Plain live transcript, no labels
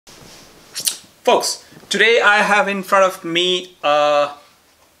Folks, today I have in front of me an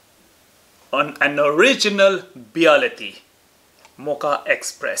original Bialetti Moka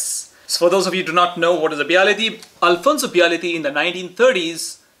Express. So for those of you who do not know what is a Bialetti, Alfonso Bialetti in the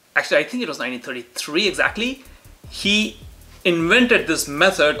 1930s, actually I think it was 1933 exactly, he invented this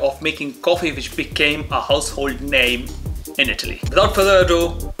method of making coffee which became a household name in Italy. Without further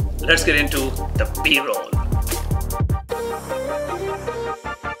ado, let's get into the B-roll.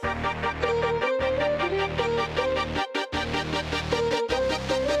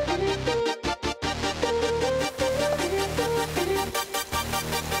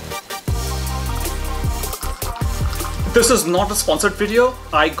 This is not a sponsored video.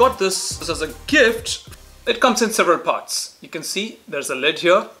 I got this as a gift. It comes in several parts. You can see there's a lid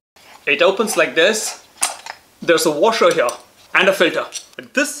here. It opens like this. There's a washer here and a filter.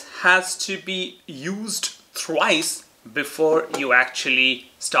 But this has to be used thrice before you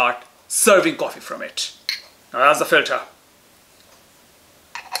actually start serving coffee from it. Now that's the filter.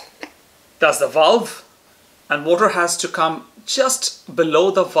 That's the valve. And water has to come just below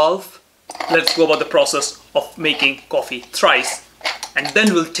the valve. Let's go about the process of making coffee thrice, and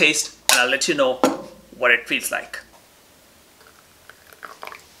then we'll taste and I'll let you know what it feels like.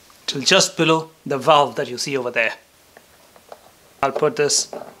 Till just below the valve that you see over there. I'll put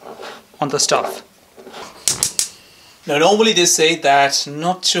this on the stove. Now normally they say that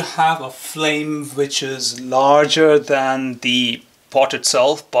not to have a flame which is larger than the pot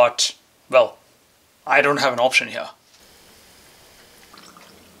itself, but well, I don't have an option here.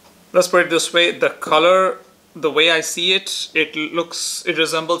 Let's put it this way, the color, the way I see it, it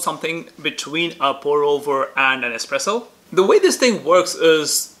resembles something between a pour over and an espresso. The way this thing works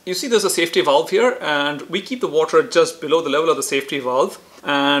is, you see there's a safety valve here, and we keep the water just below the level of the safety valve.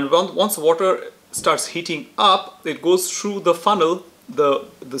 And once the water starts heating up, it goes through the funnel, the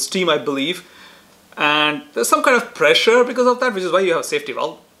steam I believe, and there's some kind of pressure because of that, which is why you have a safety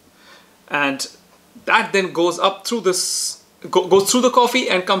valve. And that then goes up through this, goes through the coffee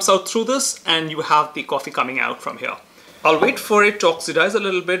and comes out through this, and you have the coffee coming out from here. I'll wait for it to oxidize a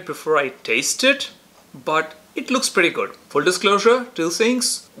little bit before I taste it, but it looks pretty good. Full disclosure, two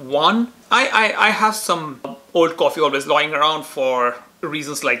things. One, I have some old coffee always lying around for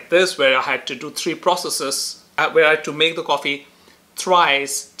reasons like this, where I had to do 3 processes, where I had to make the coffee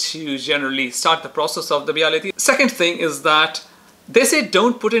thrice to generally start the process of the Bialetti. Second thing is that they say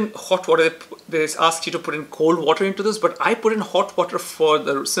don't put in hot water, they ask you to put in cold water into this, but I put in hot water for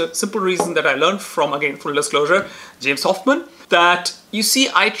the simple reason that I learned from, again, full disclosure, James Hoffman, that you see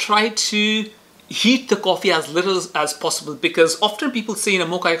I try to heat the coffee as little as possible, because often people say in a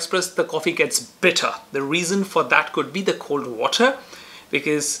Moka Express the coffee gets bitter. The reason for that could be the cold water,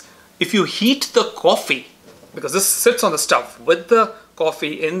 because if you heat the coffee, because this sits on the stove with the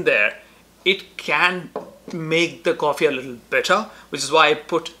coffee in there, it can make the coffee a little bitter, which is why I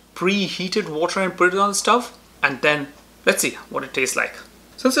put preheated water and put it on the stove, and then let's see what it tastes like.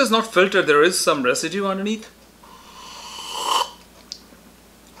 Since it's not filtered, there is some residue underneath.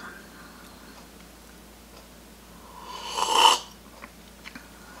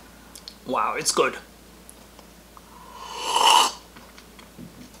 Wow, it's good.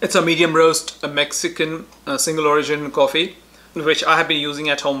 It's a medium roast, a Mexican single origin coffee, which I have been using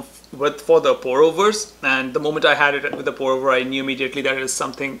at home for the pour overs, and the moment I had it with the pour over, I knew immediately that it is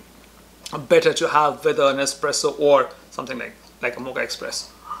something better to have with an espresso or something like a Moka Express.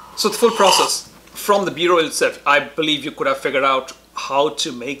 So the full process from the B-roll itself, I believe you could have figured out how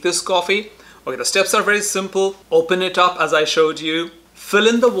to make this coffee. Okay, the steps are very simple. Open it up as I showed you. Fill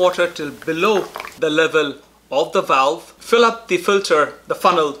in the water till below the level of the valve. Fill up the filter, the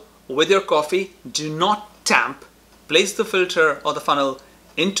funnel, with your coffee. Do not tamp. Place the filter or the funnel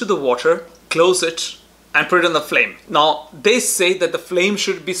into the water, close it, and put it on the flame. Now, they say that the flame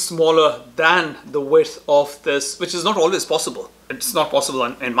should be smaller than the width of this, which is not always possible. It's not possible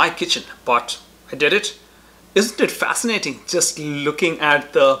in my kitchen, but I did it. Isn't it fascinating just looking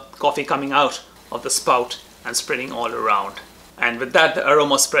at the coffee coming out of the spout and spreading all around? And with that, the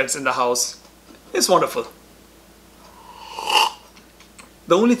aroma spreads in the house. It's wonderful.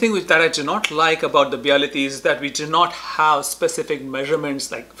 The only thing that I do not like about the Bialetti is that we do not have specific measurements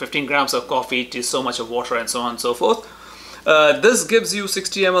like 15 grams of coffee to so much of water and so on and so forth. This gives you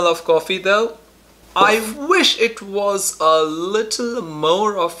 60 ml of coffee though. I wish it was a little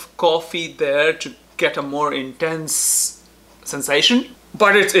more of coffee there to get a more intense sensation,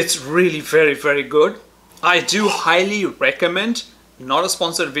 but it's really very, very good. I do highly recommend, not a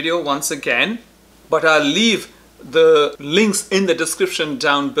sponsored video once again, but I'll leave the links in the description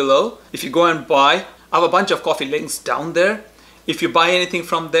down below. If you go and buy, I have a bunch of coffee links down there. If you buy anything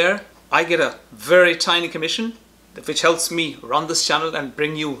from there, I get a very tiny commission, which helps me run this channel and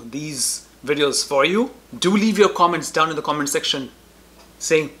bring you these videos for you. Do leave your comments down in the comment section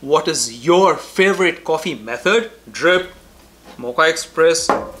saying what is your favorite coffee method: drip, mocha express,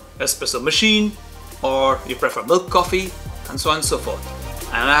 espresso machine, or you prefer milk coffee, and so on and so forth.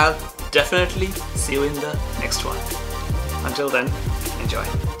 And I'll definitely see you in the next one. Until then, enjoy.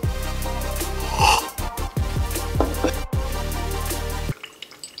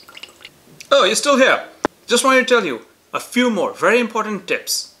 Oh, you're still here. Just wanted to tell you a few more very important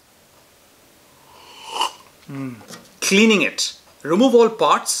tips. Cleaning it. Remove all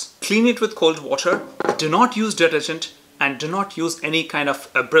parts, clean it with cold water, do not use detergent, and do not use any kind of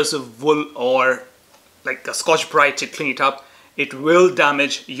abrasive wool or like a Scotch-Brite to clean it up. It will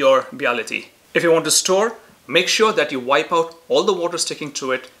damage your Bialetti. If you want to store, make sure that you wipe out all the water sticking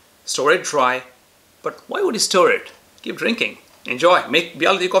to it, store it dry. But why would you store it? Keep drinking. Enjoy. Make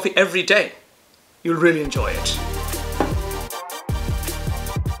Bialetti coffee every day. You'll really enjoy it.